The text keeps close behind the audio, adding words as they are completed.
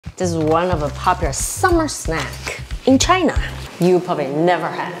This is one of a popular summer snack in China. You probably never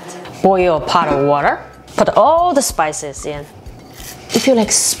had. Boil a pot of water, put all the spices in. If you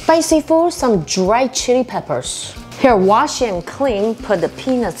like spicy food, some dried chili peppers. Here, wash and clean, put the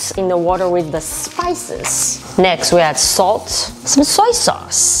peanuts in the water with the spices. Next, we add salt, some soy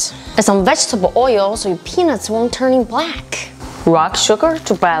sauce, and some vegetable oil so your peanuts won't turn black. Rock sugar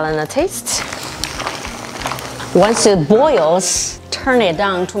to balance the taste. Once it boils, turn it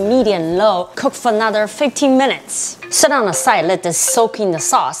down to medium-low, cook for another 15 minutes. Set on the side, let this soak in the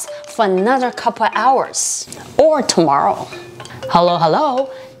sauce for another couple of hours, or tomorrow. Hello, hello,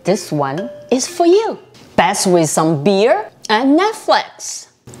 this one is for you. Best with some beer and Netflix.